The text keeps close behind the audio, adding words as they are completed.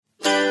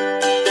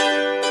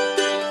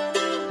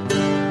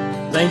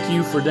Thank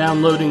you for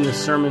downloading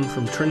this sermon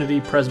from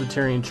Trinity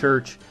Presbyterian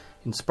Church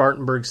in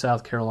Spartanburg,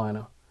 South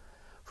Carolina.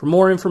 For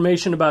more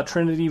information about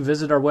Trinity,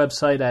 visit our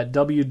website at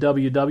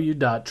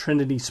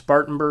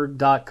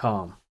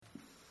www.trinityspartanburg.com.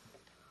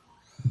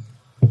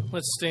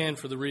 Let's stand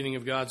for the reading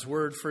of God's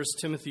Word. 1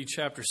 Timothy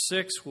chapter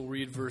 6, we'll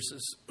read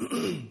verses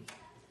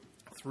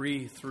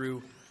 3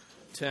 through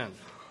 10.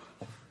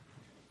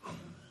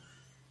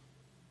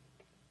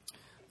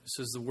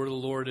 This is the word of the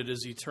Lord. It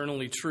is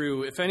eternally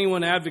true. If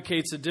anyone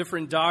advocates a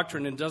different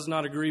doctrine and does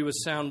not agree with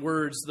sound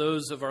words,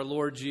 those of our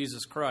Lord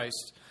Jesus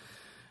Christ,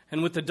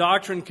 and with the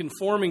doctrine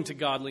conforming to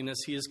godliness,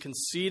 he is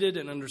conceited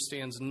and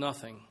understands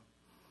nothing.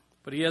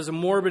 But he has a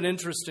morbid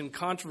interest in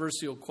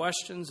controversial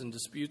questions and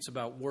disputes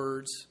about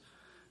words,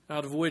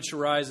 out of which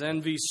arise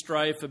envy,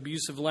 strife,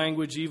 abusive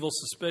language, evil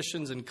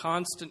suspicions, and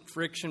constant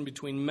friction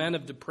between men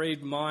of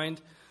depraved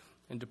mind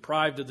and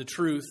deprived of the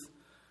truth,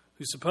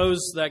 who suppose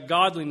that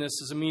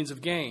godliness is a means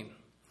of gain.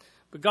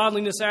 But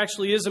godliness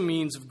actually is a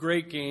means of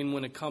great gain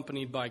when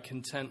accompanied by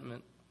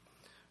contentment.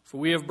 For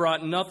we have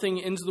brought nothing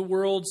into the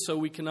world, so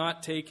we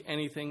cannot take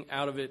anything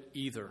out of it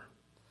either.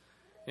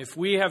 If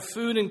we have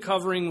food and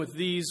covering with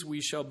these,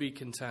 we shall be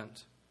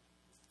content.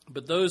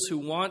 But those who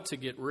want to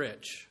get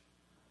rich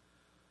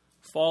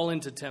fall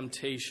into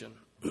temptation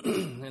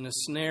and a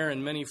snare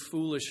and many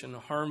foolish and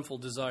harmful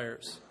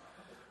desires,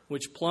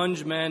 which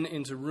plunge men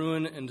into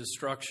ruin and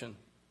destruction.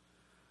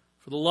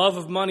 For the love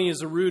of money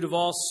is a root of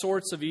all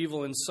sorts of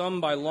evil, and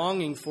some, by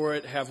longing for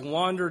it, have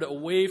wandered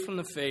away from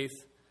the faith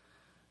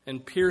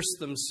and pierced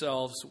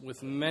themselves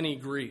with many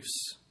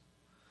griefs.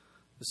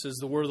 This is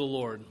the word of the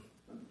Lord.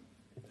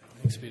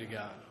 Thanks be to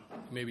God.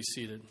 You may be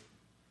seated.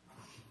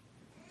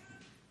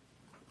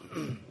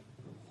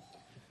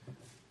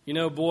 You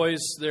know, boys,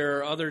 there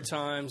are other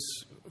times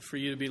for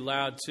you to be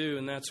loud too,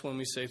 and that's when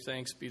we say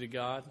thanks be to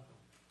God.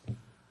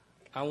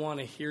 I want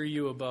to hear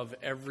you above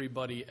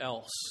everybody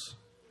else.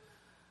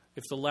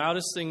 If the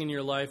loudest thing in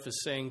your life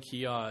is saying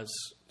kiyas,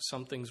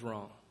 something's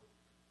wrong,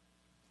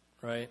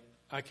 right?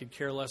 I could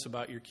care less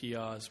about your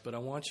kiyas, but I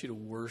want you to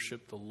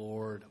worship the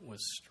Lord with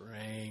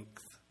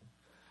strength,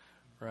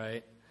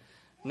 right?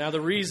 Now,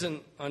 the reason,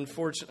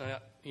 unfortunately,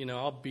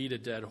 I'll beat a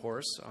dead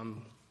horse.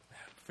 I'm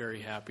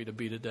very happy to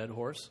beat a dead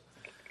horse.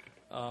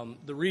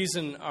 The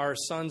reason our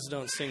sons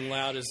don't sing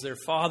loud is their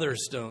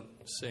fathers don't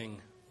sing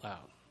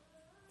loud.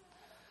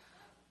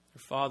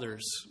 Their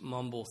fathers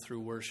mumble through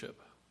worship.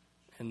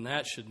 And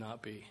that should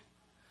not be,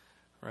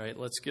 right?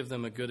 Let's give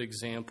them a good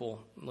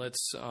example.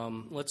 Let's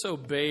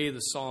obey the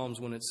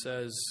Psalms when it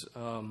says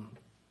that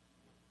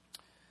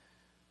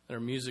our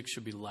music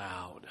should be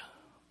loud,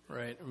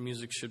 right? Our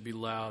music should be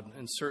loud,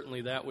 and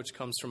certainly that which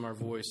comes from our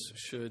voice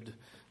should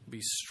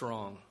be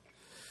strong.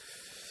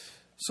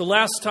 So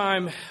last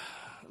time,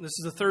 this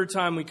is the third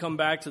time we come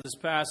back to this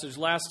passage.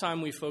 Last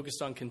time we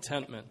focused on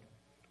contentment.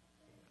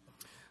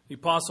 The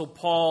Apostle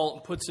Paul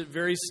puts it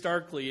very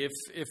starkly.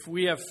 If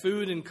we have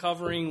food and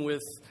covering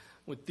with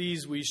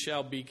these, we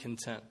shall be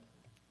content.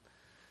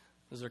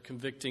 Those are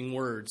convicting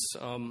words.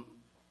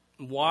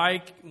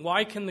 Why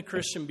can the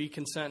Christian be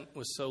content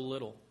with so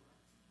little?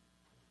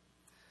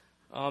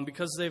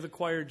 Because they've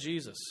acquired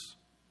Jesus.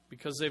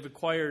 Because they've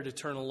acquired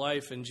eternal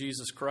life in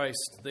Jesus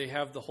Christ. They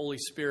have the Holy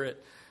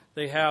Spirit.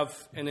 They have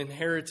an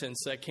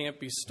inheritance that can't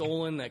be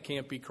stolen, that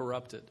can't be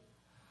corrupted.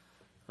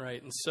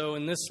 Right, and so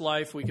in this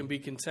life we can be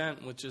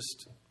content with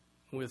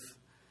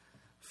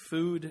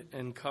food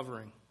and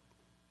covering.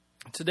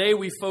 Today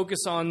we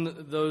focus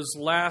on those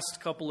last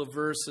couple of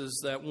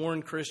verses that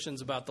warn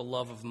Christians about the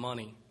love of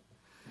money.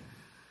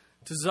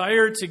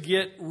 Desire to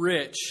get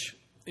rich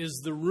is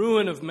the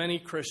ruin of many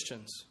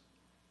Christians,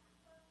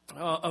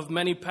 of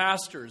many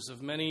pastors,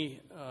 of many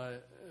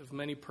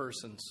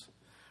persons.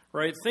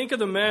 Right? Think of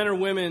the men or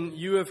women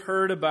you have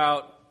heard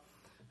about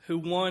who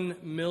won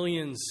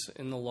millions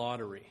in the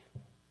lottery.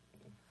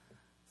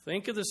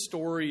 Think of the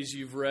stories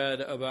you've read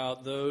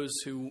about those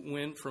who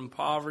went from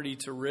poverty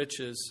to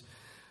riches,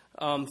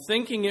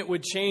 thinking it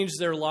would change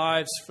their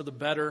lives for the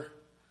better,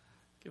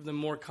 give them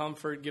more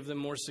comfort, give them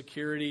more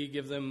security,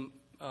 give them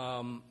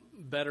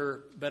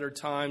better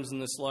times in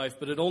this life.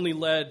 But it only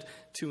led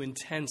to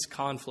intense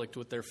conflict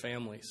with their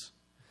families,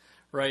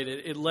 right?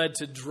 It led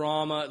to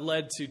drama. It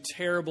led to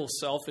terrible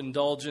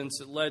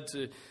self-indulgence. It led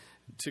to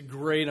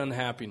great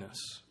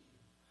unhappiness,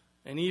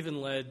 and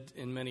even led,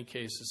 in many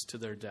cases, to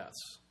their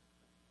deaths.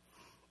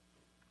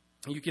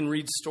 You can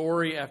read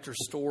story after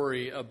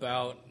story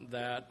about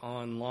that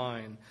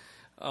online.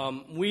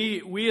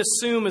 We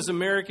assume as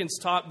Americans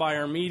taught by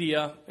our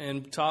media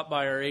and taught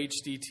by our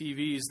HD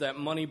TVs that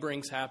money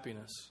brings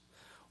happiness,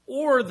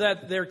 or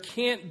that there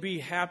can't be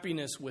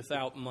happiness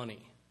without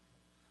money.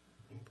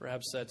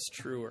 Perhaps that's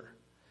truer.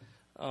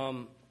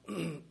 And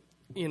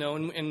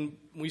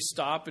we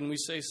stop and we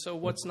say, so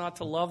what's not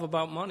to love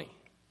about money?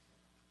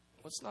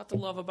 What's not to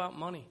love about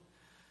money?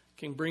 It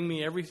can bring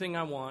me everything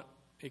I want.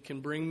 It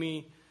can bring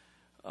me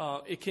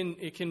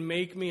it can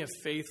make me a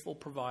faithful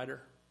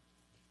provider,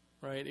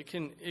 right? It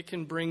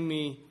can bring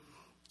me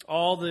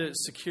all the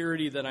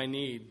security that I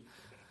need.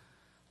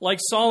 Like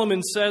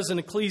Solomon says in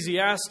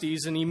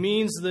Ecclesiastes, and he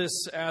means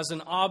this as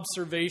an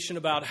observation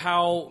about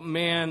how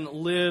man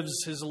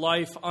lives his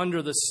life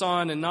under the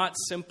sun and not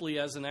simply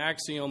as an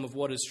axiom of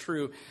what is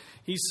true.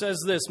 He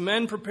says this: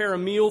 men prepare a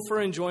meal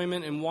for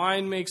enjoyment, and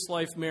wine makes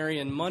life merry,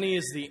 and money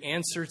is the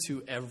answer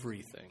to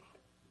everything.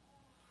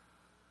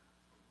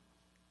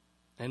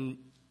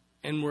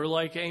 And we're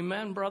like,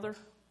 amen, brother?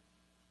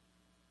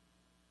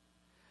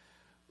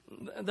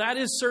 That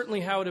is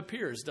certainly how it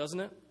appears, doesn't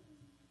it?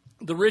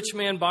 The rich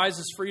man buys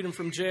his freedom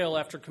from jail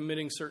after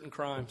committing certain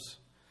crimes.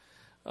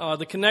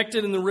 The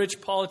connected and the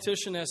rich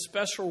politician has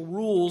special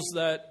rules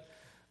that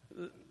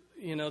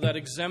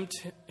exempt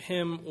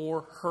him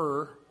or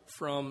her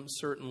from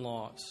certain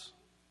laws.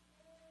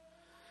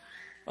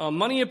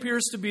 Money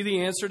appears to be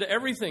the answer to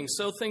everything.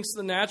 So thinks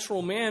the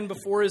natural man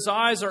before his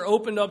eyes are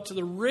opened up to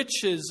the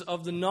riches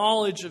of the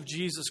knowledge of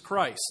Jesus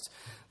Christ.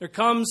 There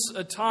comes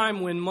a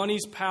time when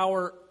money's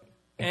power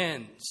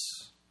ends.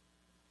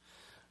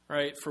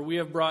 Right? For we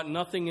have brought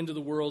nothing into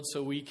the world,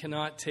 so we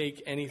cannot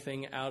take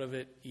anything out of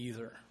it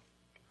either.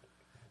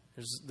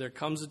 There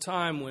comes a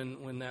time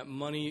when that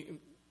money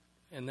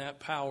and that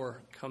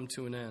power come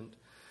to an end.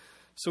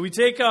 So I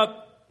take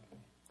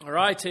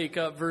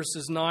up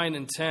verses 9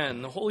 and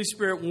 10. The Holy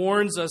Spirit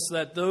warns us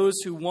that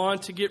those who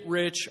want to get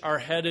rich are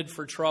headed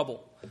for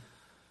trouble.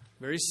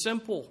 Very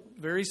simple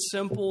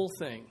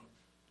thing.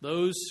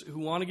 Those who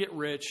want to get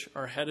rich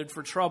are headed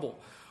for trouble.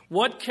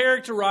 What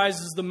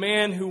characterizes the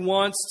man who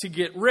wants to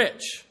get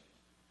rich?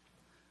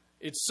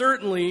 It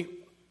certainly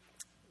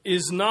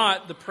is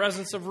not the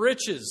presence of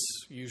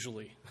riches,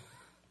 usually.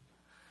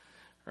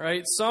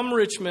 Right? Some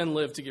rich men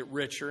live to get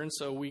richer, and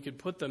so we could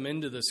put them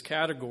into this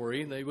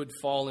category. They would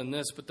fall in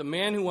this. But the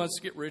man who wants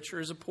to get richer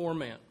is a poor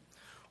man.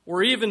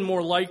 Or even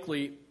more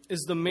likely,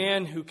 is the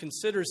man who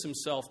considers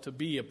himself to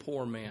be a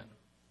poor man.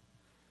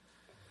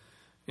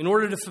 In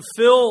order to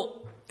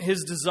fulfill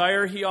his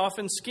desire, he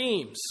often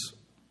schemes.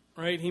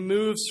 Right? He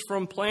moves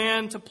from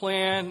plan to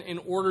plan in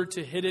order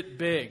to hit it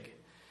big,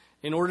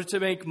 in order to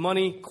make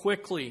money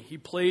quickly. He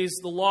plays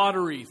the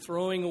lottery,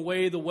 throwing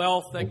away the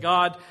wealth that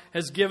God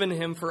has given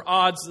him for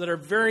odds that are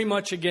very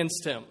much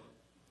against him.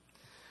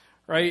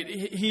 Right?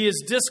 He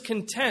is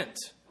discontent,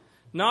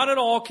 not at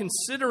all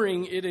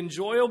considering it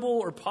enjoyable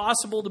or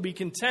possible to be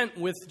content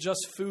with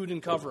just food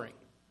and covering.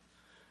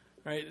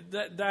 Right?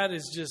 That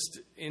is just,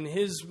 in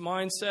his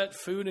mindset,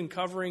 food and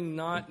covering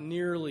not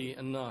nearly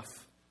enough.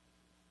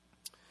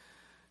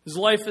 His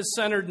life is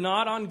centered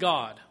not on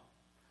God,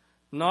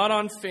 not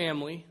on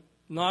family,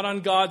 not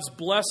on God's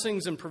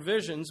blessings and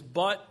provisions,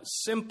 but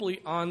simply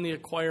on the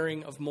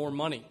acquiring of more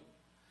money.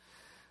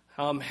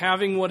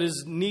 Having what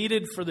is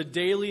needed for the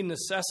daily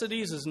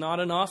necessities is not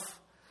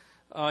enough.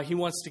 He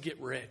wants to get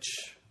rich.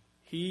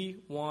 He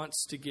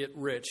wants to get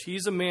rich.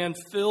 He's a man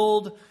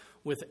filled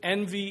with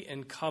envy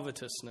and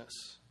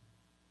covetousness.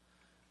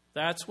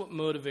 That's what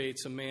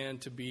motivates a man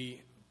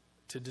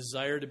to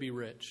desire to be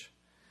rich.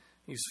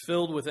 He's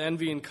filled with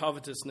envy and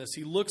covetousness.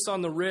 He looks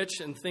on the rich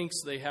and thinks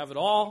they have it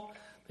all.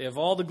 They have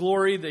all the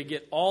glory. They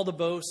get all the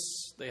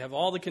boasts. They have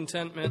all the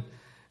contentment,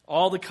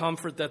 all the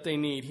comfort that they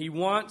need. He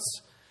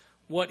wants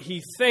what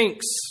he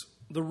thinks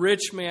the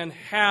rich man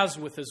has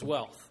with his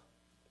wealth.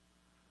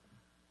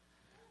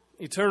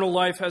 Eternal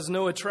life has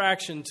no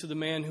attraction to the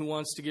man who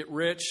wants to get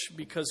rich,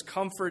 because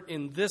comfort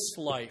in this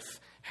life,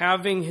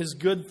 having his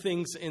good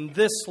things in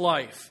this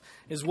life,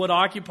 is what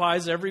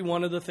occupies every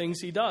one of the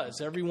things he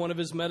does, every one of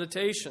his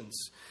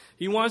meditations.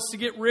 He wants to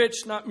get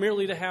rich not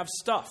merely to have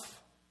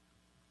stuff,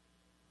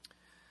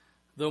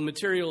 though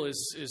material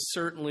is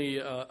certainly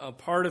a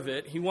part of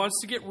it. He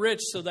wants to get rich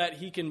so that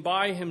he can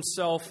buy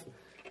himself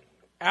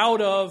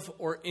out of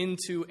or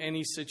into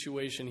any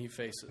situation he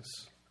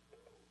faces.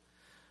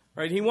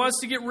 Right? He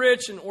wants to get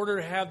rich in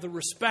order to have the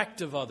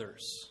respect of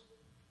others.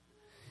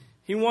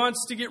 He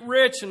wants to get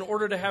rich in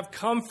order to have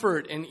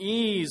comfort and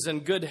ease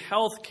and good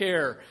health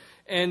care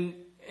and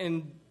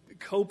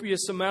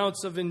copious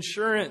amounts of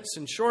insurance.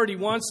 In short, he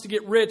wants to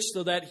get rich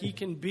so that he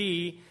can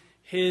be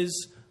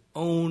his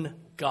own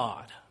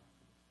God.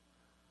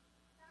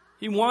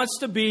 He wants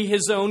to be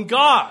his own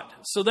God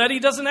so that he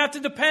doesn't have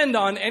to depend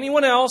on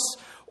anyone else,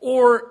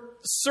 or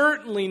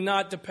certainly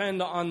not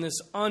depend on this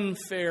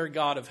unfair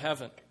God of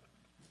heaven.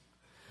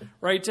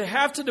 Right? To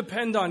have to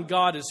depend on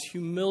God is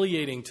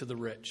humiliating to the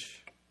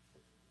rich.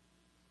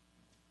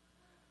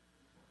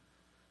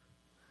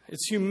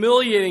 It's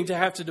humiliating to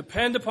have to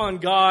depend upon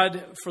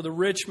God for the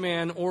rich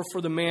man or for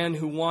the man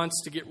who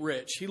wants to get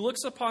rich. He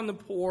looks upon the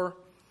poor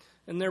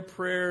and their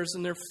prayers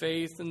and their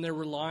faith and their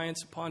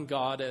reliance upon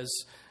God as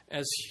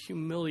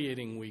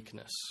humiliating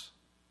weakness.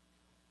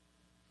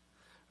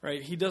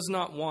 Right? He does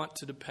not want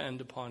to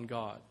depend upon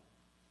God.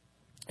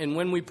 And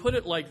when we put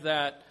it like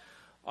that,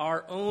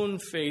 our own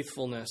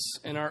faithfulness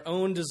and our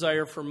own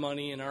desire for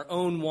money and our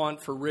own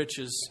want for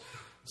riches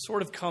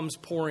sort of comes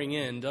pouring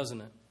in, doesn't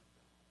it?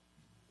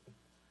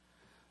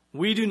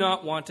 We do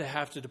not want to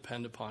have to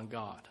depend upon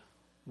God.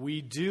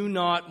 We do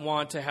not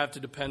want to have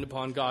to depend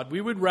upon God. We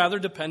would rather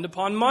depend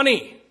upon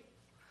money.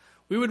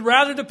 We would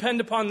rather depend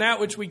upon that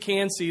which we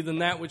can see than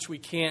that which we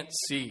can't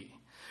see.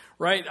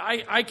 Right?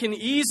 I can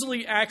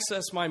easily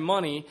access my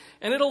money,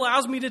 and it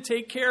allows me to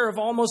take care of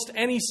almost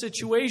any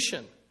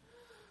situation.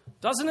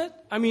 Doesn't it?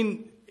 I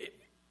mean,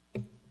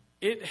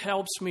 it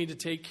helps me to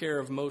take care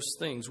of most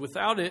things.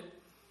 Without it,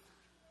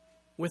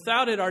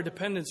 our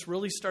dependence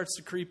really starts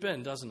to creep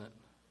in, doesn't it?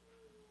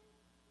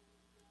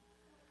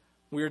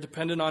 We are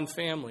dependent on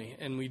family,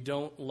 and we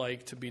don't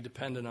like to be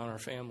dependent on our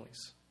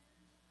families.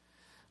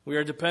 We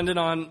are dependent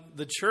on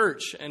the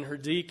church and her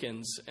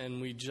deacons,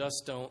 and we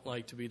just don't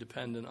like to be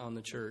dependent on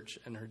the church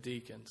and her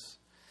deacons.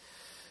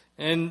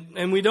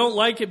 And we don't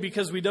like it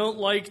because we don't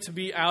like to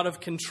be out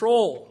of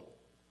control.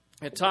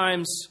 At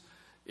times,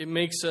 it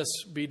makes us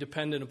be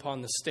dependent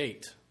upon the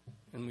state,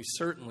 and we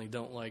certainly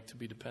don't like to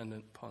be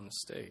dependent upon the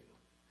state.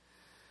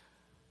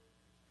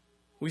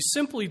 We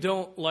simply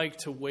don't like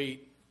to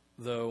wait,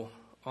 though,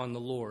 on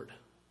the Lord,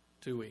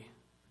 do we?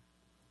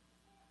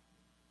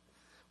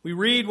 We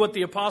read what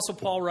the Apostle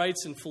Paul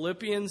writes in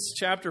Philippians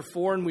chapter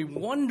 4, and we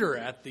wonder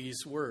at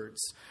these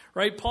words.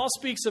 Right? Paul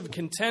speaks of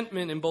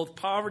contentment in both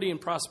poverty and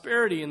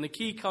prosperity, and the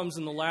key comes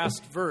in the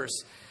last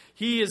verse.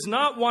 He is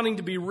not wanting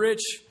to be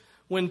rich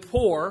when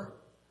poor,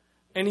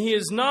 and he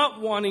is not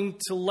wanting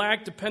to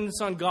lack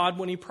dependence on God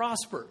when he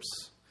prospers.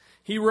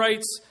 He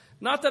writes,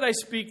 "Not that I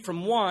speak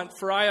from want,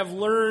 for I have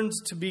learned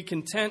to be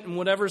content in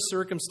whatever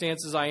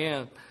circumstances I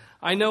am.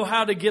 I know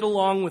how to get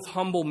along with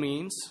humble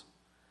means.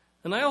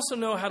 And I also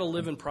know how to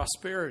live in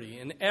prosperity.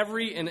 In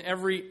any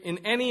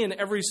and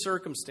every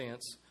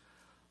circumstance,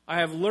 I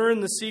have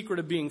learned the secret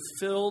of being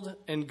filled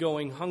and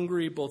going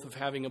hungry, both of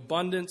having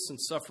abundance and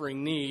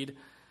suffering need."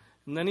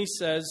 And then he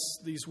says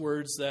these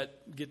words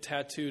that get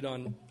tattooed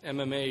on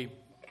MMA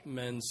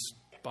men's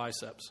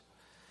biceps.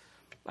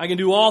 "I can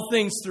do all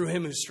things through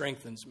him who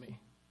strengthens me."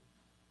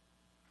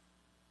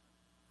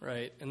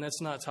 Right? And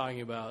that's not talking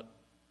about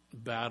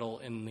battle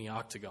in the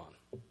octagon.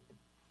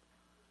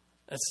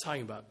 That's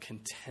talking about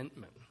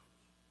contentment,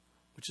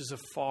 which is a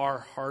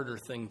far harder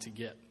thing to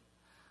get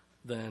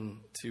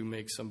than to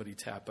make somebody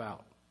tap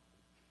out.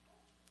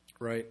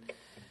 Right?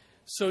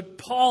 So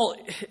Paul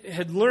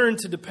had learned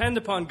to depend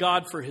upon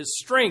God for his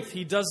strength.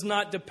 He does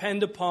not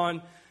depend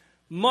upon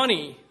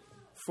money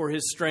for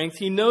his strength.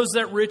 He knows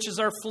that riches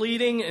are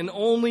fleeting and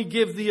only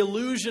give the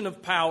illusion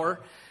of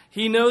power.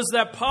 He knows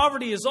that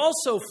poverty is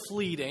also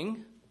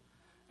fleeting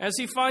as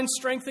he finds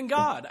strength in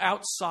God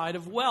outside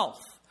of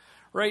wealth.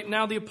 Right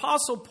now, the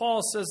Apostle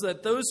Paul says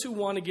that those who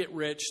want to get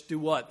rich do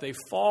what? They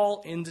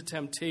fall into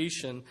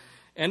temptation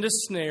and a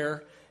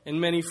snare and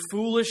many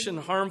foolish and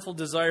harmful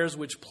desires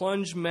which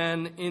plunge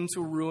men into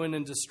ruin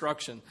and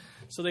destruction.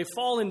 So they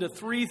fall into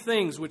three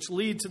things which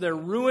lead to their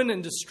ruin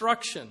and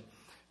destruction: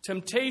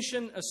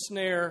 temptation, a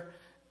snare,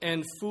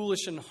 and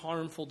foolish and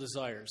harmful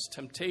desires.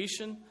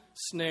 Temptation,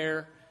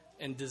 snare,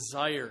 and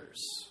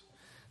desires.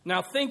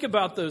 Now think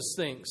about those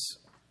things.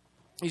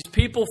 These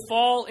people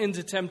fall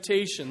into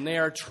temptation. They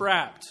are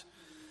trapped.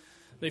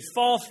 They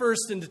fall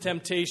first into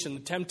temptation.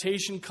 The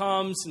temptation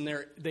comes and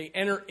they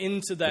enter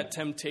into that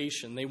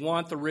temptation. They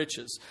want the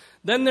riches.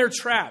 Then they're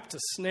trapped. A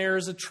snare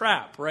is a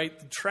trap,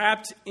 right?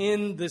 Trapped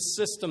in this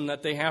system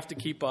that they have to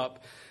keep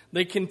up.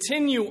 They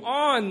continue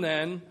on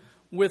then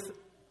with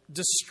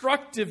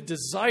destructive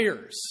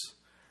desires,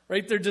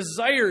 right? Their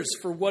desires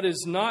for what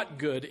is not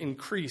good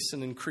increase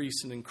and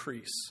increase and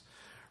increase.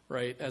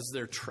 Right, as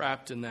they're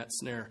trapped in that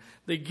snare.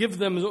 They give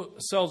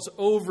themselves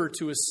over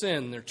to a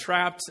sin. They're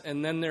trapped,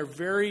 and then their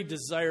very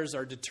desires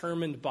are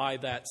determined by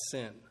that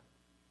sin.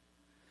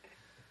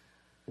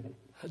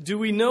 Do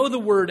we know the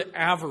word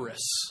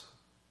avarice?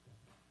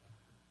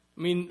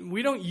 I mean,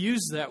 we don't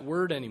use that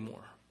word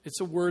anymore.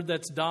 It's a word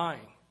that's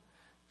dying.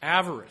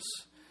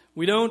 Avarice.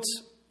 We don't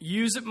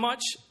use it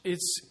much.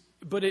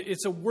 But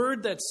it's a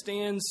word that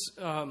stands,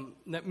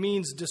 that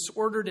means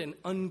disordered and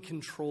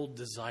uncontrolled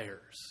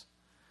desires.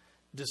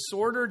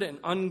 Disordered and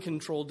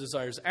uncontrolled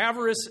desires.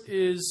 Avarice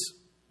is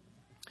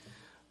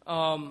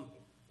an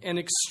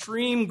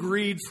extreme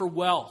greed for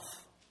wealth,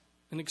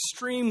 an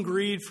extreme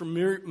greed for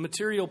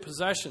material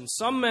possessions.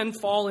 Some men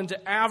fall into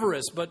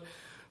avarice, but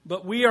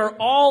we are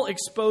all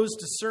exposed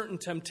to certain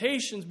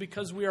temptations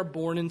because we are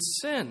born in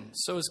sin.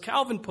 So as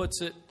Calvin puts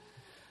it,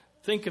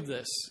 think of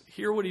this.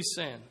 Hear what he's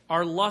saying.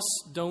 Our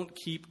lusts don't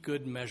keep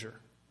good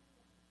measure.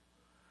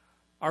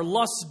 Our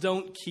lusts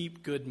don't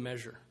keep good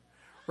measure.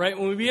 Right?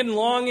 When we begin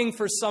longing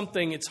for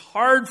something, it's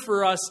hard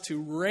for us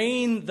to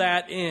rein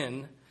that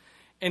in,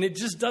 and it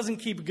just doesn't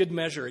keep a good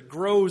measure. It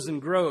grows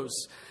and grows.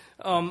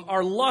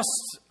 Our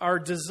lusts, our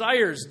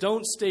desires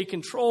don't stay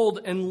controlled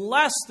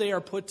unless they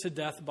are put to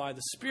death by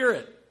the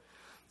Spirit.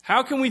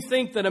 How can we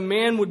think that a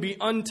man would be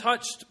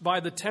untouched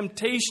by the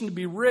temptation to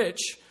be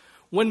rich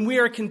when we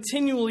are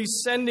continually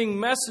sending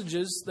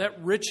messages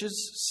that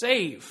riches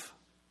save?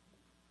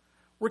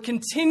 We're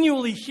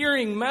continually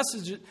hearing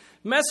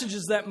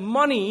messages that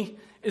money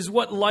is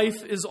what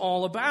life is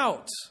all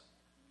about,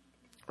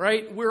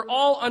 right? We're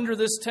all under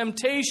this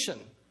temptation.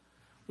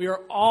 We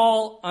are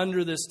all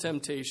under this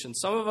temptation.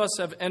 Some of us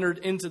have entered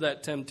into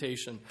that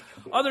temptation.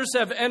 Others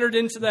have entered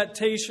into that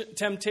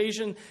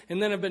temptation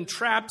and then have been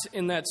trapped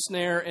in that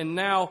snare and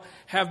now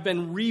have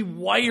been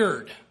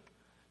rewired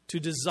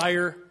to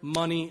desire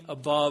money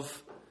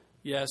above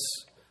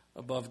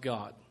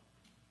God.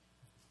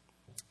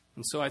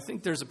 And so I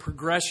think there's a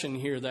progression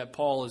here that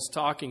Paul is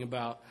talking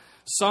about.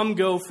 Some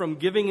go from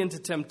giving into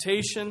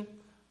temptation,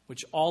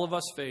 which all of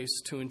us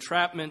face, to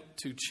entrapment,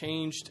 to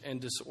changed and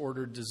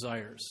disordered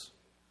desires.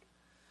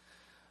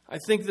 I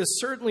think this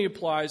certainly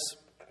applies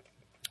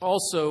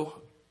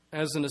also,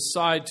 as an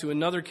aside, to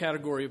another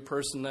category of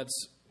person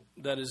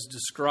that is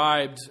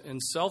described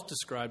and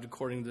self-described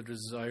according to their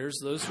desires,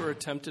 those who are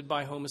tempted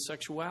by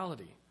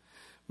homosexuality.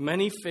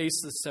 Many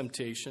face this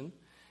temptation,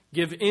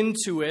 give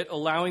into it,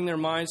 allowing their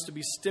minds to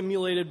be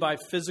stimulated by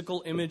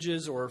physical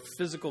images or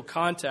physical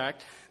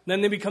contact.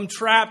 Then they become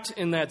trapped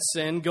in that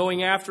sin,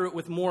 going after it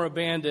with more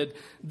abandon.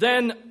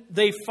 Then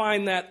they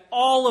find that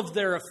all of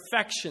their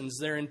affections,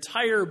 their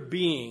entire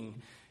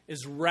being,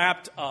 is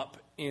wrapped up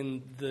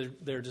in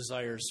their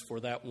desires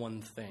for that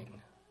one thing.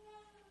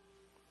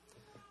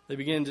 They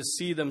begin to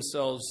see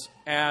themselves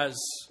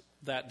as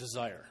that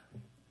desire.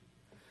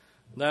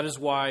 That is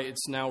why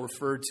it's now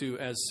referred to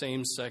as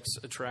same-sex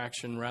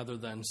attraction rather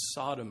than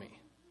sodomy.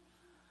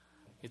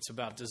 It's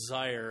about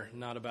desire,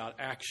 not about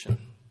action.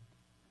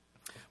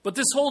 But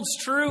this holds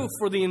true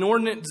for the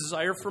inordinate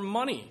desire for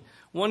money.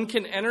 One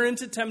can enter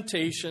into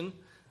temptation,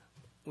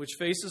 which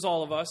faces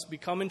all of us,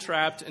 become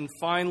entrapped, and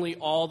finally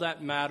all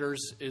that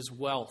matters is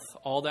wealth.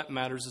 All that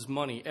matters is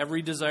money.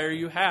 Every desire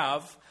you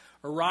have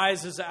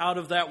arises out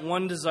of that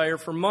one desire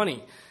for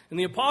money. And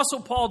the Apostle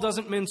Paul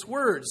doesn't mince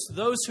words.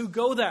 Those who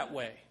go that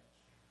way,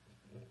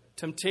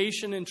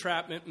 temptation,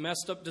 entrapment,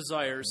 messed up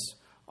desires,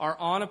 are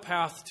on a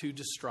path to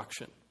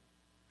destruction.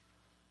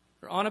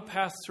 They're on a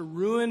path to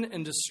ruin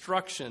and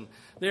destruction.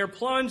 They are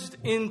plunged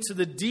into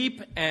the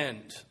deep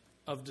end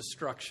of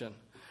destruction.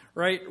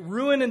 Right?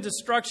 Ruin and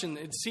destruction,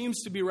 it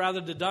seems to be rather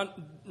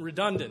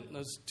redundant.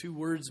 Those two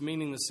words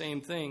meaning the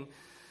same thing.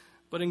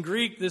 But in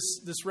Greek,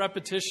 this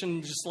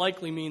repetition just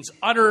likely means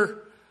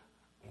utter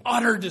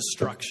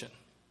destruction.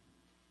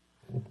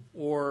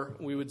 Or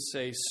we would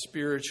say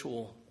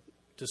spiritual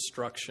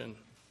destruction,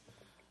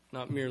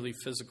 not merely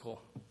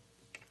physical.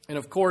 And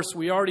of course,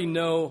 we already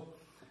know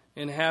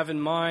and have in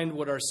mind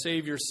what our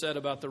Savior said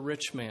about the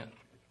rich man.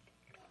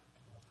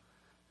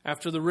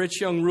 After the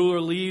rich young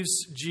ruler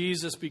leaves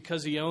Jesus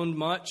because he owned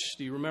much,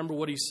 do you remember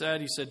what he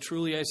said? He said,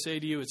 "Truly I say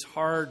to you, it's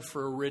hard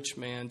for a rich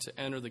man to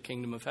enter the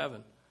kingdom of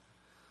heaven.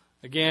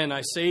 Again,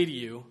 I say to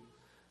you,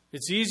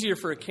 it's easier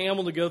for a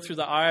camel to go through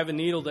the eye of a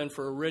needle than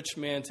for a rich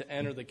man to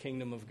enter the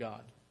kingdom of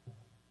God."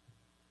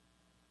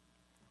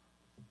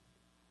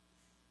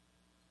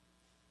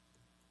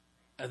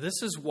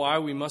 This is why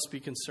we must be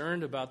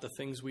concerned about the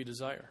things we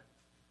desire.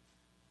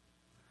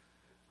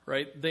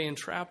 Right? They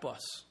entrap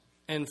us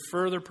and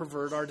further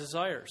pervert our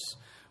desires.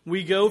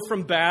 We go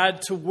from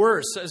bad to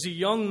worse. As a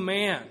young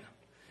man,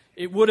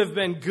 it would have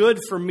been good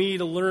for me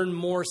to learn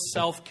more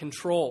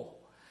self-control.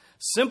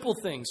 Simple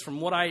things, from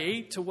what I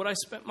ate to what I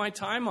spent my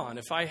time on.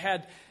 If I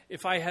had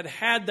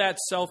that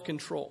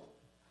self-control,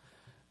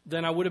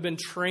 then I would have been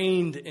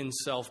trained in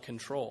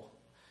self-control.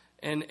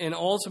 And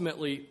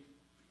ultimately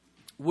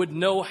would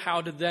know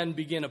how to then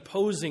begin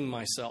opposing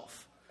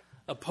myself,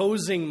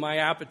 opposing my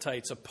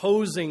appetites,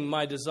 opposing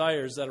my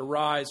desires that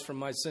arise from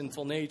my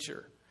sinful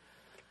nature.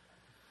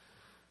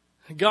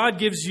 God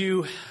gives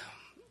you,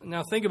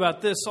 now think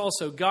about this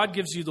also, God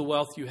gives you the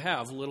wealth you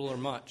have, little or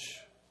much.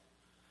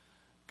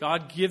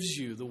 God gives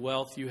you the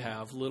wealth you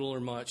have, little or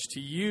much, to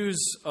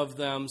use of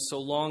them so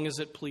long as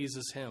it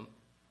pleases Him.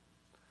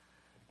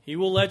 He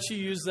will let you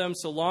use them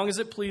so long as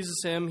it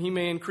pleases Him. He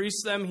may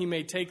increase them, He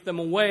may take them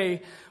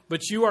away,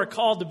 but you are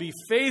called to be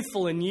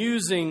faithful in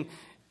using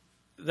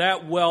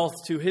that wealth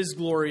to His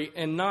glory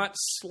and not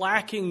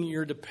slacking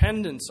your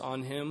dependence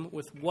on Him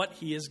with what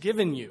He has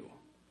given you.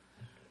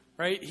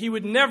 Right? He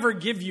would never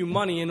give you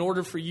money in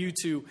order for you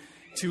to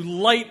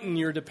lighten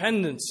your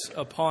dependence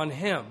upon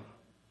Him.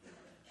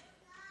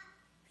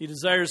 He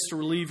desires to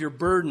relieve your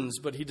burdens,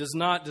 but He does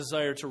not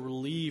desire to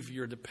relieve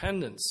your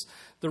dependence.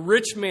 The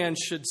rich man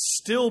should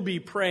still be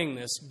praying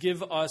this,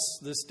 "Give us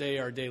this day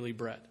our daily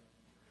bread."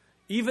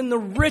 Even the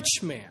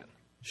rich man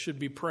should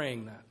be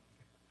praying that.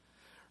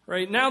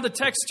 Right? Now the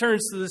text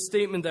turns to the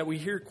statement that we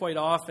hear quite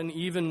often,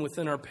 even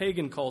within our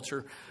pagan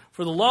culture.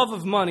 "For the love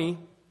of money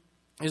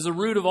is the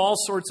root of all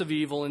sorts of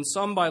evil, and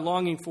some by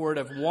longing for it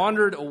have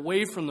wandered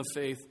away from the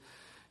faith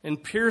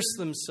and pierced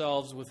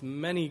themselves with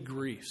many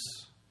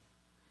griefs."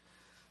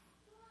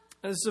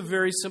 This is a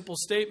very simple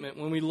statement.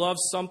 When we love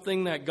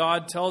something that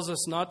God tells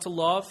us not to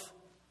love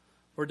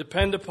or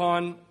depend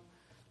upon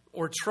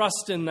or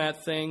trust in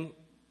that thing,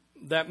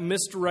 that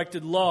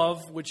misdirected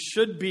love, which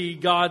should be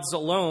God's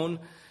alone,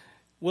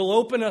 will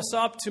open us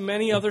up to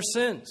many other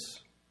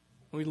sins.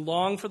 We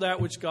long for that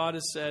which God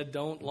has said,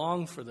 don't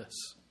long for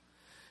this.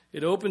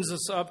 It opens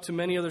us up to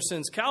many other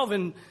sins.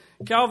 Calvin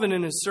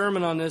in his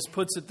sermon on this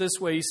puts it this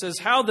way. He says,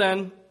 "How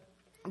then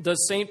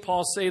does St.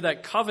 Paul say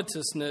that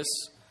covetousness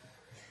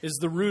is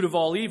the root of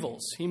all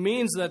evils. He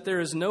means that there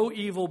is no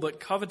evil but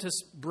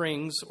covetous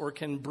brings or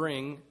can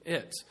bring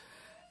it.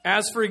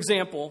 As, for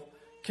example,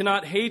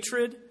 cannot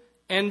hatred,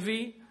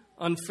 envy,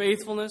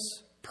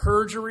 unfaithfulness,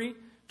 perjury,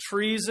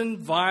 treason,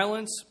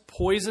 violence,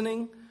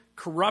 poisoning,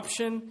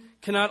 corruption,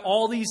 cannot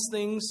all these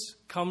things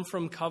come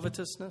from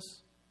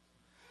covetousness?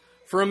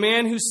 For a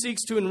man who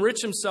seeks to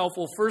enrich himself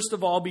will first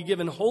of all be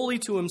given wholly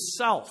to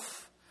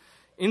himself,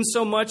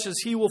 insomuch as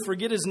he will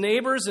forget his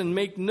neighbors and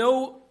make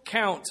no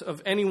count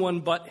of anyone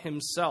but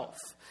himself.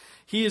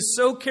 He is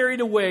so carried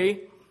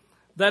away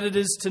that it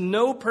is to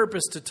no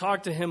purpose to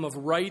talk to him of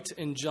right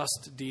and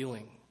just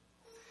dealing.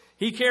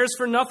 He cares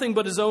for nothing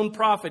but his own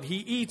profit. He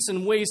eats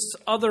and wastes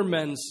other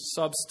men's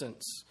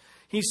substance.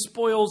 He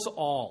spoils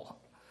all.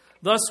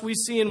 Thus we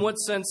see in what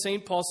sense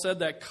St. Paul said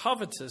that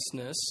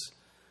covetousness,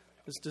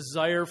 this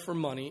desire for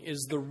money,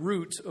 is the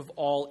root of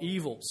all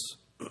evils.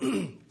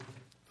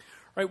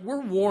 Right,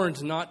 we're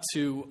warned not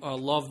to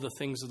love the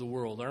things of the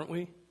world, aren't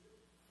we?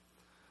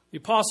 The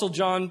Apostle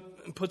John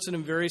puts it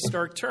in very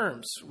stark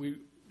terms. We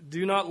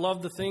do not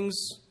love the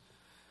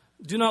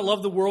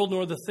world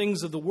nor the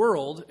things of the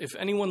world. If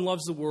anyone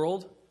loves the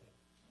world,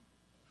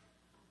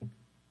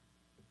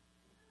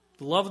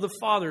 the love of the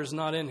Father is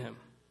not in him.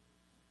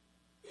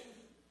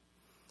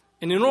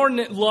 An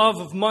inordinate love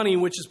of money,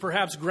 which is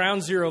perhaps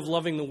ground zero of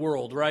loving the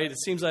world, right? It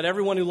seems that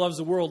everyone who loves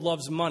the world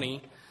loves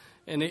money.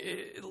 And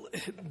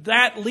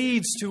that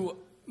leads to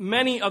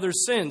many other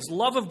sins.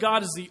 Love of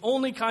God is the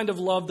only kind of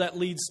love that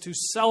leads to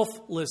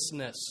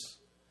selflessness,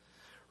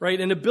 right?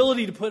 An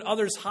ability to put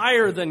others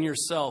higher than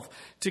yourself,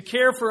 to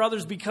care for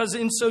others, because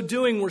in so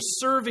doing we're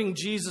serving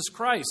Jesus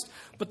Christ.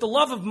 But the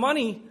love of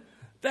money,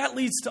 that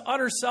leads to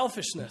utter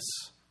selfishness,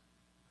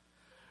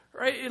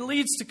 right? It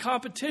leads to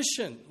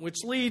competition,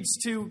 which leads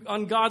to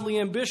ungodly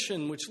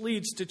ambition, which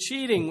leads to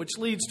cheating, which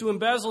leads to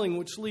embezzling,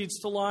 which leads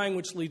to lying,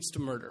 which leads to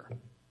murder.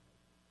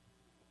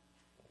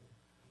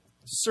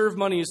 To serve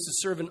money is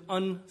to serve an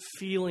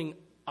unfeeling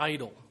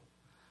idol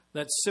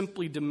that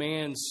simply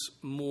demands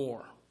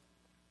more.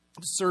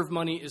 To serve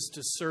money is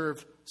to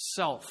serve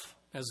self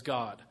as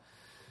God,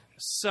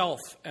 self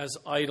as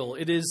idol.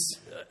 It is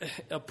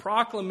a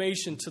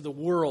proclamation to the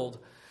world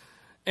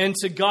and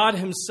to God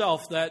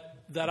himself that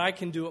I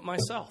can do it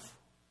myself.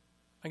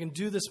 I can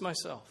do this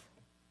myself.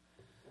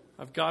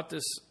 I've got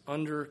this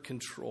under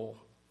control.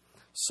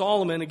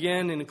 Solomon,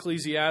 again, in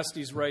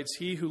Ecclesiastes writes,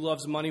 "He who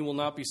loves money will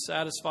not be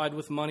satisfied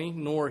with money,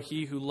 nor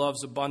he who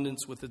loves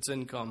abundance with its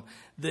income.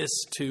 This,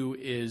 too,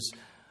 is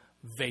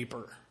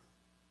vapor."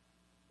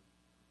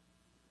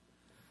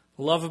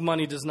 The love of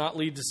money does not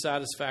lead to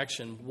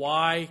satisfaction.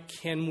 Why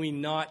can we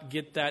not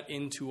get that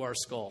into our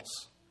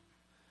skulls?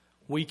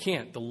 We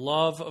can't. The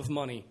love of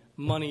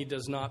money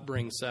does not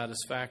bring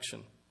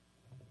satisfaction.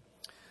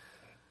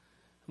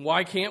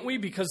 Why can't we?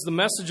 Because the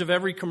message of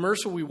every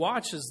commercial we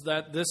watch is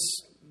that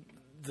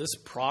this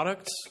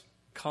product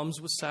comes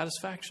with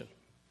satisfaction,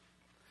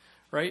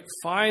 right?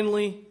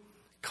 Finally,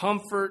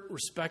 comfort,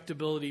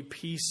 respectability,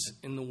 peace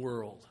in the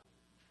world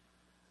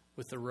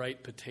with the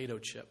right potato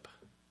chip,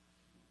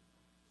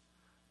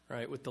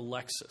 right? With the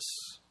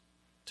Lexus.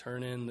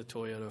 Turn in the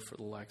Toyota for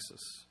the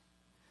Lexus.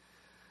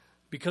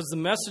 Because the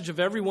message of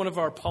every one of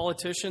our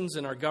politicians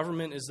and our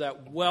government is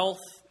that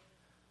wealth,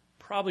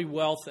 probably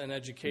wealth and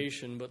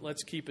education, but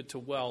let's keep it to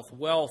wealth.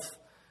 Wealth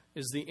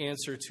is the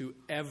answer to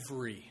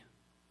every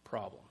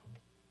problem.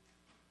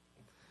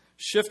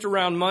 Shift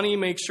around money,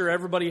 make sure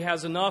everybody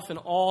has enough, and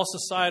all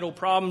societal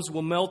problems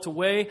will melt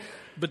away.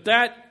 But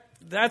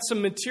that's a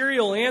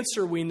material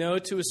answer, we know,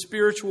 to a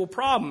spiritual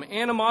problem.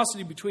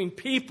 Animosity between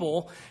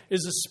people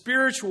is a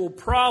spiritual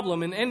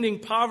problem, and ending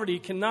poverty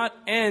cannot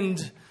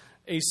end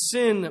a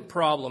sin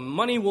problem.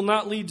 Money will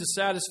not lead to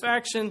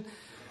satisfaction,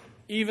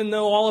 even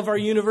though all of our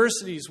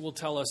universities will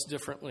tell us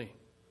differently.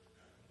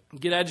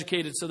 Get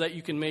educated so that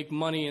you can make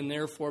money and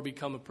therefore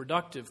become a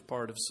productive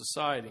part of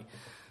society.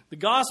 The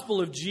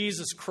gospel of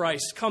Jesus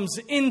Christ comes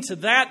into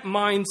that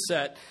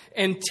mindset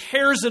and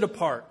tears it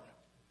apart.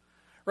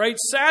 Right?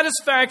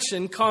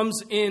 Satisfaction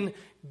comes in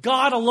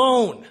God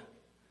alone.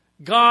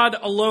 God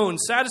alone.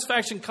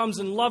 Satisfaction comes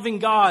in loving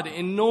God,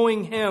 in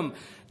knowing Him,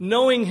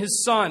 knowing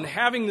His Son,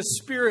 having the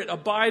Spirit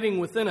abiding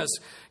within us.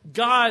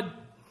 God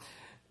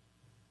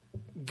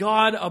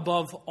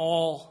above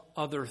all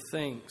other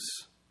things.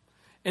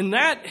 And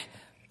that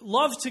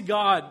love to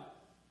God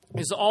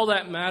is all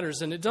that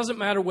matters. And it doesn't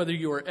matter whether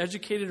you are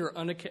educated or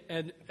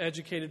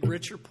uneducated,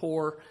 rich or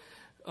poor,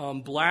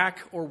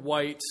 black or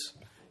white,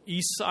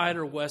 east side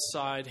or west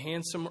side,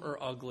 handsome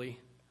or ugly,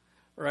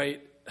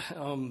 right?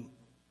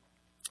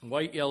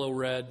 White, yellow,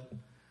 red,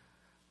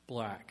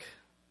 black.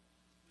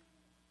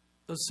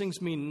 Those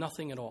things mean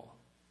nothing at all.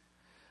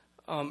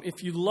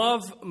 If you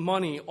love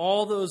money,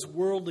 all those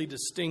worldly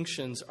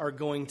distinctions are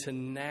going to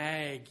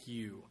nag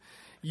you.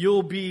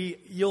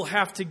 You'll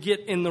have to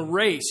get in the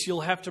race.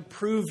 You'll have to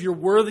prove your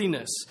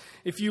worthiness.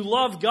 If you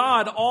love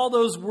God, all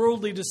those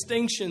worldly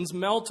distinctions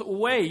melt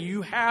away.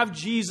 You have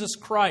Jesus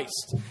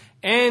Christ.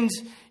 And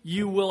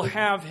you will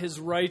have his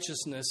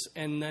righteousness,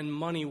 and then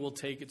money will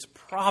take its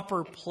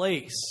proper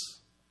place.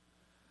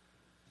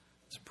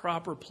 Its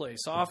proper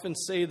place. I often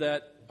say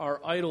that our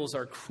idols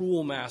are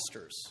cruel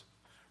masters.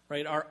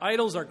 Right? Our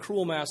idols are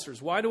cruel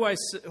masters. What do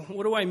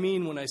I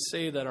mean when I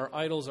say that our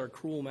idols are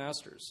cruel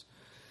masters?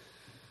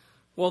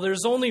 Well,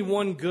 there's only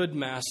one good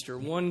master,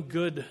 one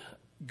good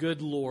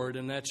Lord,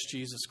 and that's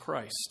Jesus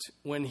Christ.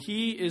 When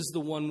he is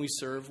the one we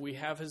serve, we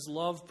have his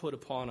love put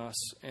upon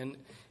us and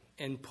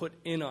put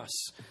in us.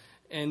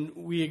 And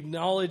we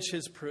acknowledge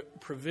his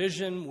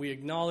provision. We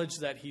acknowledge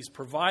that he's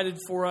provided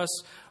for us.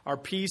 Our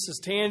peace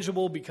is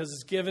tangible because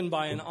it's given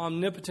by an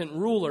omnipotent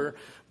ruler.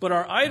 But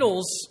our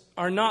idols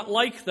are not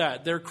like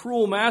that. They're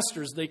cruel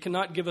masters. They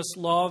cannot give us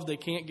love. They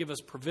can't give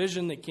us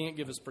provision. They can't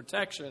give us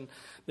protection.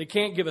 They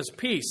can't give us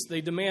peace.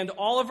 They demand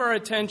all of our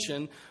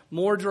attention,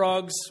 more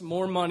drugs,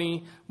 more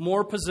money,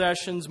 more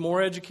possessions,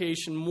 more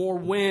education, more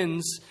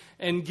wins,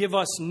 and give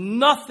us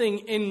nothing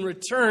in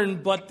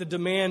return but the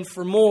demand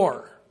for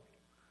more.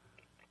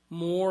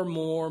 More,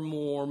 more,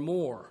 more,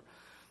 more.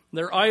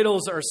 Their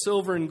idols are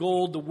silver and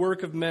gold, the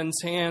work of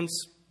men's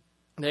hands.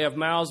 They have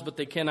mouths, but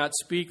they cannot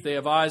speak. They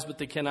have eyes, but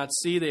they cannot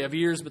see. They have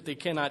ears, but they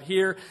cannot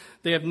hear.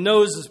 They have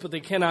noses, but they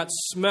cannot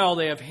smell.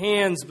 They have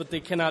hands, but they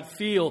cannot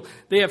feel.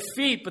 They have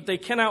feet, but they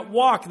cannot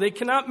walk. They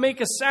cannot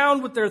make a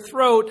sound with their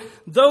throat.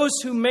 Those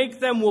who make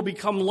them will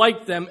become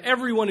like them,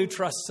 everyone who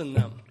trusts in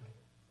them.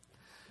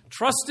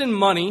 Trust in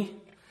money.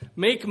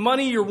 Make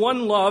money your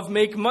one love,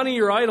 make money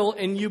your idol,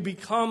 and you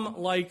become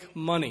like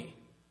money.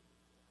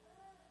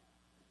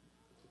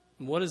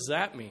 What does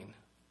that mean?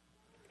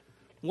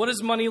 What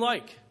is money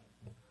like?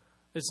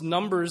 It's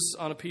numbers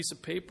on a piece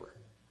of paper.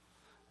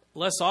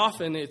 Less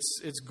often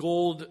it's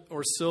gold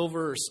or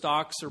silver or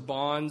stocks or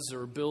bonds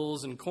or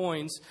bills and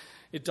coins.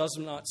 It does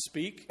not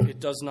speak. It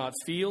does not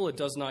feel. It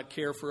does not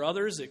care for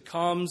others. It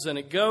comes and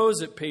it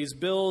goes. It pays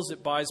bills.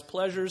 It buys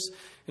pleasures.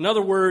 In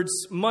other words,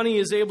 money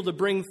is able to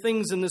bring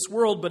things in this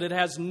world, but it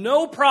has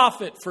no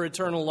profit for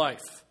eternal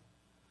life.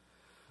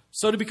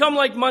 So to become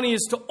like money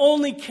is to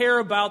only care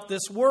about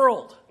this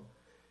world.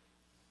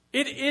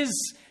 It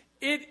is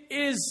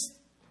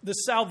the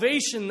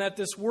salvation that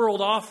this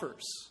world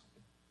offers.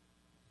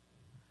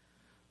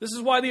 This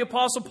is why the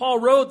Apostle Paul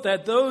wrote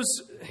that those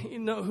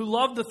who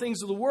love the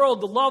things of the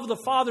world, the love of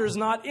the Father is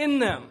not in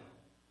them.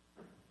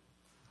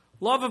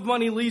 Love of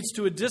money leads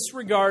to a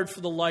disregard for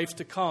the life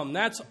to come.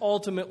 That's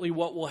ultimately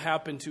what will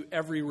happen to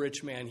every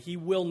rich man. He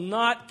will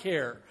not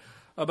care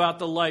about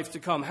the life to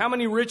come. How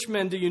many rich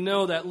men do you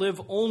know that live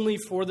only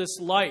for this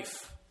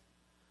life?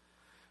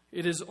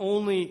 It is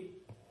only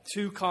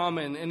too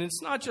common. And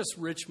it's not just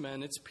rich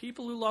men. It's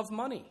people who love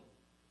money.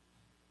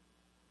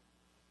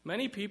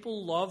 Many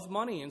people love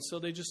money, and so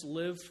they just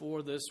live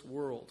for this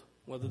world,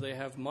 whether they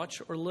have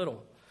much or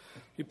little.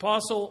 The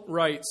apostle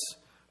writes,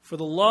 "For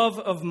the love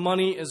of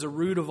money is a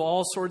root of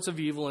all sorts of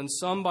evil, and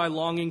some by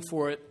longing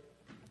for it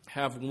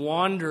have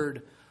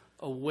wandered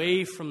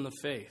away from the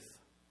faith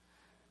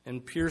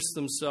and pierced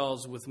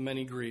themselves with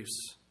many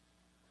griefs.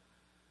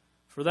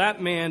 For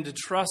that man to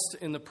trust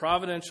in the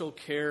providential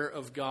care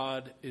of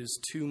God is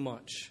too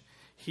much.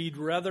 He'd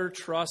rather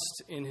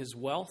trust in his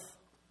wealth.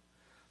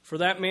 For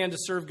that man to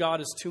serve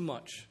God is too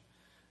much.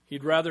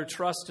 He'd rather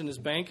trust in his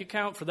bank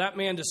account. For that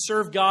man to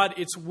serve God,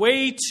 it's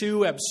way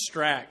too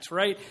abstract,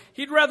 right?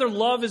 He'd rather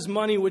love his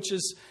money, which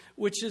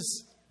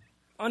is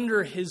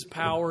under his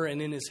power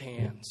and in his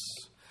hands.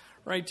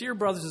 Right? Dear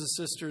brothers and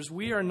sisters,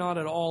 we are not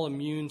at all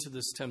immune to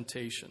this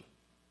temptation.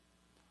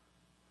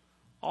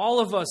 All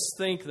of us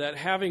think that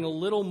having a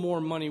little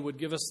more money would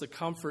give us the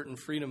comfort and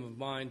freedom of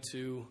mind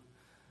to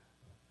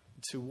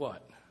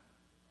what?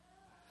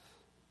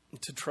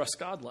 To trust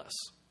God less.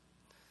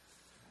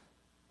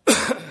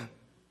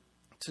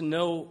 To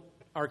know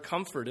our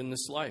comfort in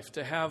this life,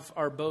 to have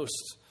our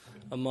boast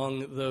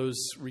among those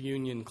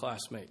reunion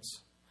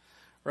classmates,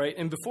 right?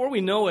 And before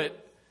we know it,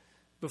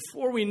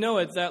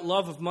 that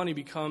love of money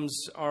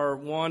becomes our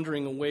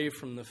wandering away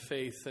from the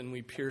faith, and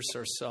we pierce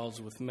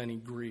ourselves with many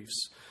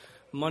griefs.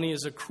 Money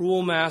is a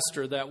cruel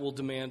master that will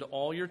demand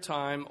all your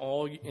time,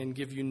 and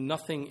give you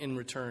nothing in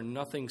return,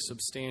 nothing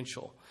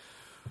substantial.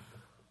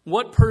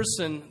 What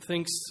person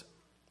thinks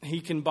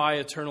he can buy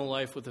eternal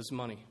life with his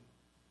money?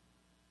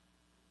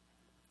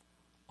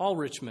 All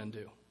rich men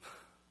do.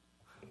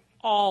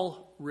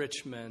 All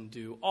rich men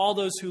do. All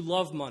those who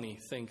love money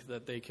think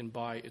that they can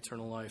buy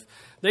eternal life.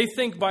 They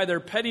think by their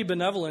petty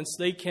benevolence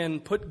they can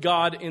put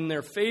God in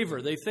their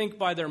favor. They think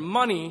by their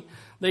money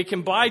they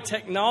can buy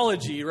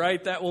technology,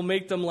 right, that will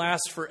make them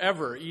last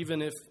forever,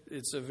 even if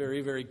it's a very,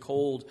 very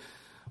cold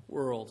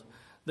world.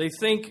 They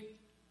think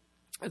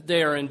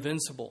they are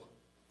invincible,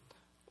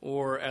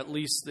 or at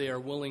least they are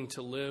willing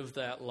to live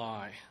that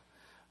lie.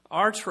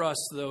 Our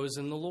trust, though, is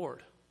in the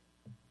Lord.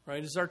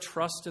 Right? Is our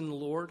trust in the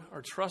Lord?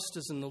 Our trust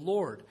is in the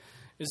Lord.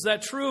 Is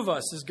that true of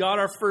us? Is God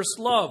our first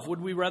love? Would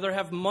we rather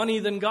have money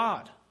than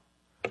God?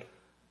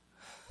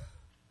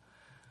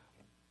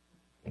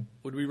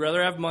 Would we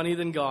rather have money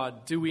than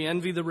God? Do we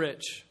envy the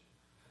rich?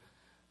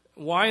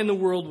 Why in the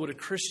world would a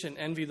Christian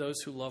envy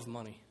those who love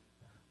money?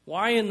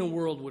 Why in the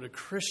world would a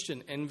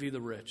Christian envy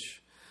the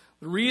rich?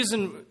 The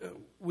reason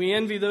we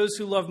envy those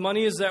who love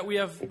money is that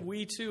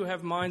we too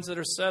have minds that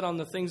are set on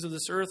the things of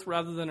this earth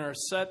rather than are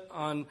set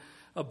on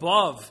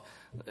above.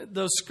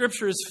 The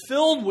Scripture is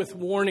filled with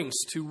warnings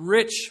to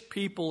rich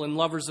people and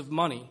lovers of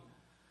money.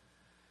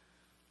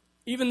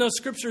 Even though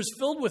Scripture is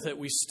filled with it,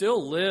 we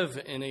still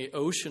live in an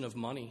ocean of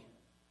money.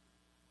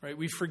 Right?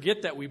 We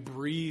forget that we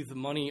breathe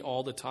money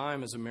all the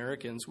time as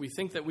Americans. We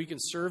think that we can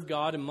serve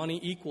God and money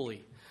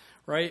equally.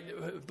 Right?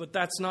 But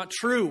that's not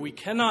true. We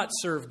cannot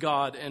serve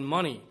God and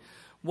money.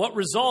 What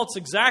results?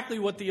 Exactly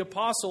what the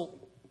Apostle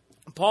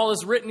Paul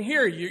has written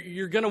here.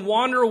 You're going to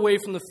wander away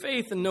from the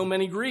faith and know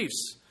many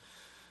griefs.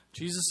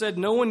 Jesus said,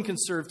 no one can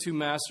serve two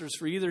masters,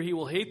 for either he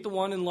will hate the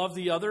one and love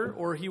the other,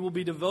 or he will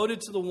be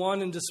devoted to the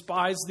one and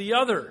despise the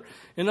other.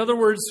 In other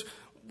words,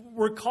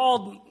 we're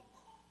called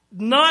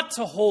not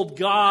to hold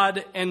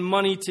God and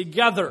money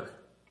together,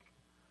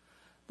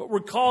 but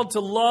we're called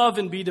to love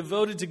and be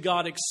devoted to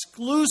God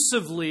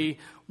exclusively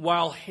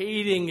while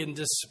hating and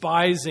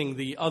despising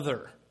the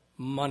other,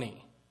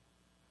 money.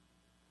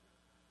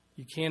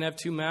 You can't have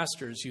two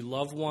masters. You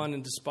love one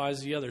and despise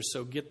the other,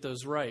 so get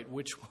those right.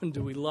 Which one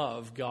do we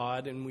love?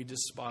 God, and we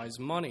despise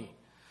money.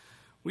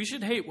 We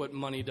should hate what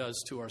money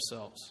does to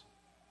ourselves.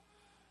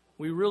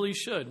 We really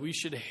should. We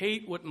should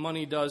hate what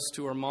money does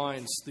to our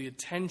minds, the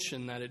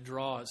attention that it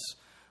draws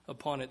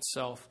upon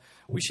itself.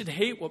 We should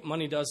hate what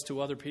money does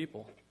to other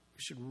people. We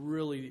should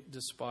really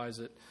despise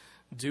it.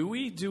 Do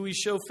we? Do we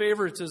show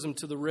favoritism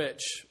to the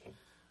rich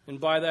and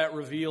by that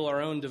reveal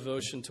our own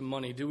devotion to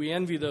money? Do we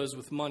envy those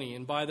with money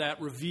and by that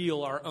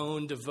reveal our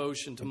own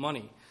devotion to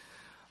money?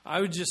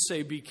 I would just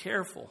say be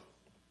careful.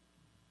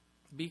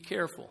 Be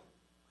careful.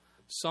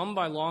 Some,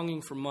 by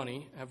longing for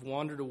money, have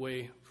wandered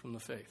away from the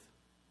faith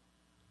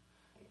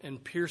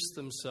and pierced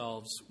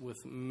themselves with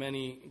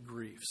many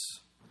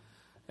griefs.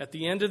 At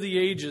the end of the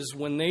ages,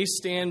 when they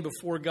stand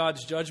before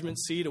God's judgment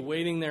seat,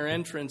 awaiting their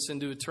entrance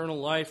into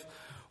eternal life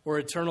or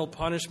eternal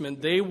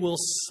punishment, they will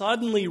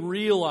suddenly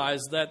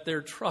realize that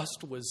their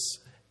trust was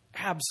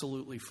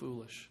absolutely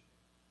foolish,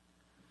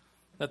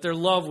 that their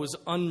love was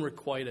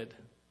unrequited,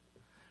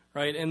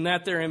 right? And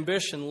that their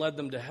ambition led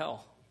them to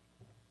hell,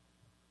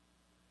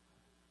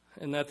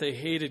 and that they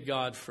hated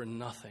God for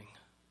nothing.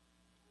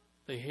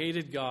 They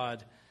hated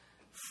God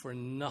for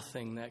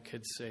nothing that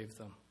could save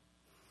them.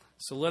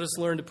 So let us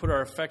learn to put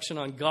our affection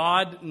on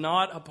God,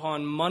 not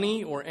upon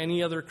money or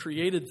any other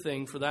created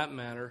thing for that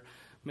matter.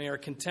 May our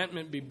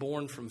contentment be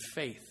born from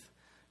faith.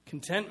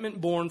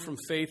 Contentment born from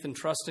faith and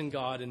trust in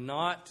God and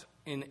not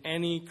in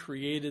any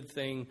created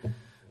thing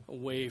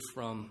away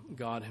from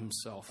God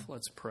Himself.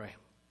 Let's pray.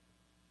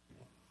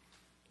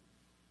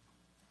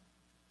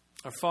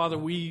 Our Father,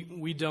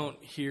 we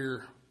don't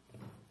hear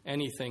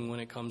anything when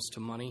it comes to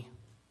money.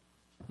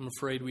 I'm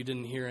afraid we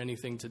didn't hear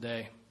anything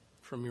today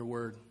from your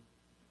word.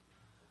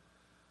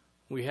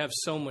 We have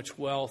so much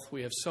wealth,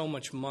 we have so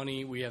much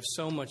money, we have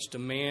so much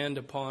demand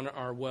upon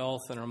our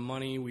wealth and our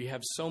money. We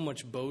have so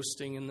much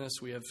boasting in this.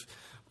 We have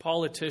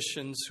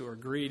politicians who are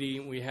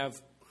greedy. We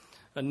have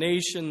a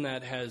nation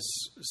that has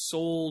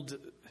sold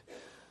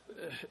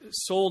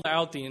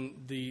out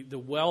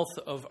the wealth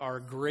of our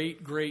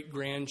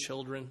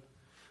great-great-grandchildren.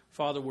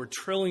 Father, we're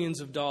trillions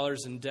of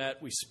dollars in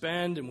debt. We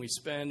spend and we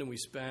spend and we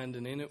spend,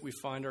 and in it we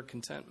find our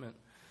contentment.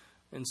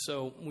 And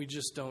so we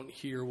just don't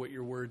hear what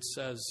your word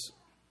says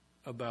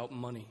about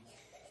money.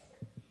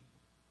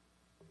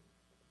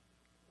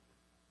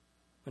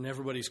 When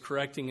everybody's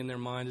correcting in their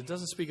mind, it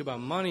doesn't speak about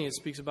money, it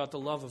speaks about the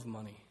love of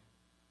money.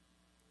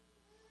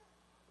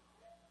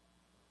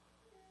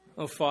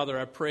 Oh, Father,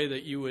 I pray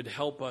that you would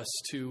help us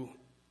to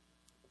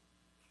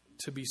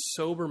be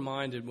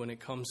sober-minded when it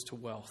comes to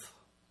wealth.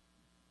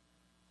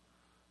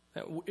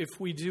 That if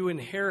we do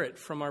inherit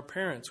from our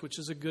parents, which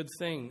is a good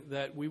thing,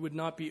 that we would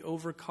not be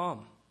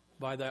overcome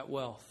by that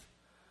wealth,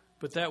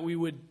 but that we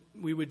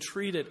would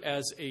treat it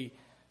as a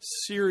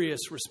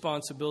serious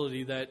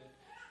responsibility that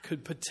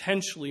could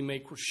potentially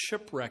make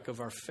shipwreck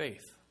of our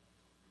faith.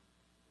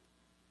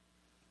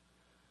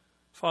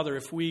 Father,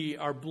 if we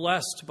are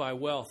blessed by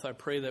wealth, I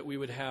pray that we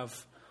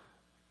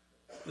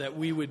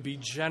would be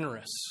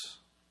generous,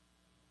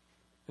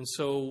 and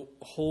so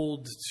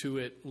hold to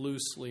it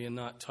loosely and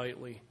not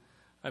tightly.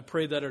 I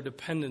pray that our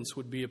dependence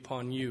would be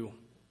upon you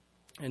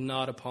and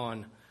not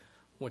upon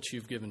what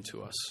you've given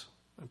to us.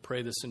 I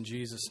pray this in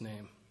Jesus'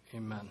 name.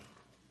 Amen.